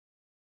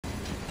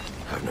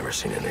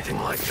never seen anything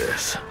like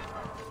this.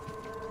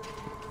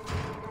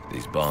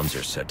 These bombs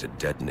are set to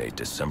detonate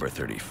December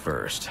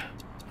 31st.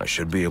 I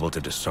should be able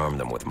to disarm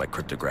them with my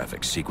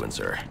cryptographic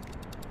sequencer.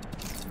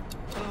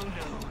 Oh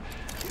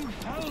no, you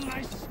found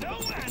my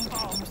snowman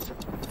bombs!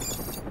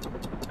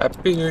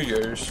 Happy New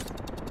Year's.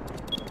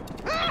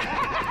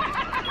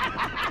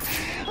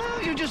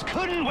 Oh, you just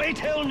couldn't wait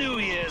till New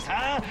Year's,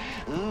 huh?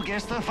 Oh,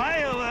 guess the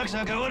fireworks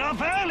are going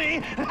off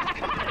early.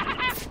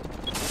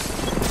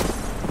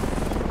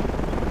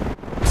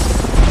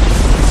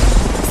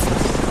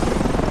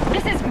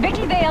 This is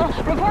Vicki Vale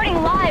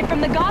reporting live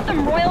from the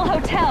Gotham Royal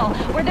Hotel,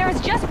 where there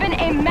has just been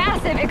a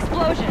massive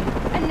explosion.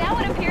 And now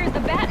it appears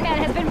the Batman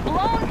has been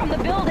blown from the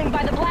building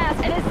by the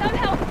blast and is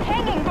somehow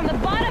hanging from the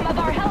bottom of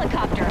our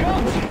helicopter.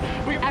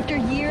 After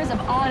years of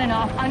on and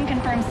off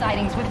unconfirmed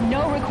sightings with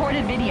no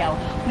recorded video,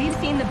 we've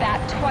seen the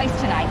Bat twice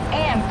tonight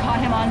and caught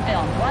him on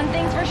film. One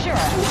thing's for sure,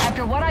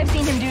 after what I've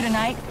seen him do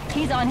tonight,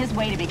 he's on his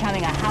way to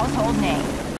becoming a household name.